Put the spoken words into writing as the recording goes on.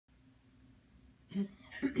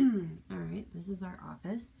All right, this is our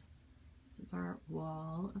office. This is our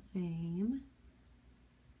wall of fame.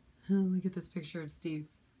 Look at this picture of Steve.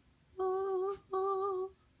 Oh,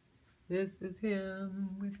 this is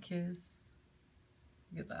him with Kiss.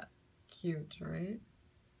 Look at that. Cute, right?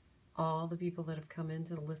 All the people that have come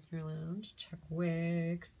into the listener lounge. Chuck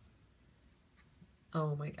Wicks.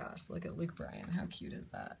 Oh my gosh, look at Luke Bryan. How cute is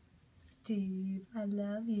that? Steve, I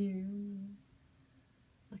love you.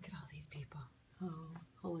 Look at all these people. Oh,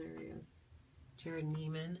 hilarious. Jared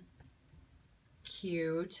Neiman.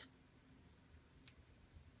 Cute.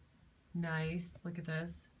 Nice. Look at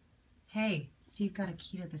this. Hey, Steve got a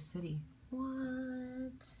key to the city.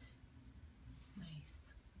 What?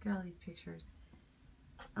 Nice. Look at all these pictures.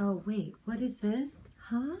 Oh, wait. What is this?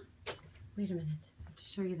 Huh? Wait a minute. I have to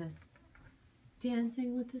show you this.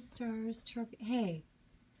 Dancing with the Stars trophy. Hey,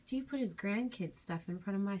 Steve put his grandkids stuff in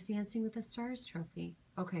front of my Dancing with the Stars trophy.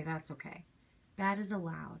 Okay, that's okay. That is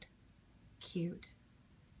allowed. Cute.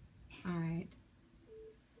 All right.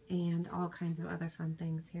 And all kinds of other fun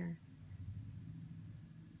things here.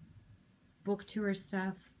 Book tour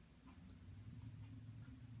stuff.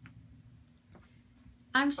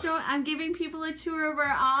 I'm giving people a tour of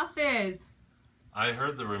our office. I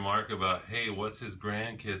heard the remark about, hey, what's his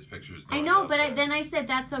grandkids' pictures doing? I know, but then I said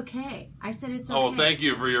that's okay. I said it's okay. Oh, thank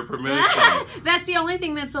you for your permission. That's the only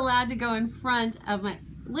thing that's allowed to go in front of my...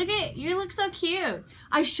 Look at you, look so cute.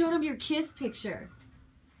 I showed him your Kiss picture.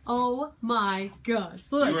 Oh my gosh,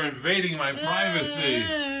 look. You are invading my privacy.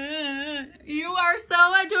 You are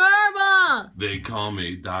so adorable. They call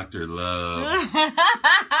me Dr. Love.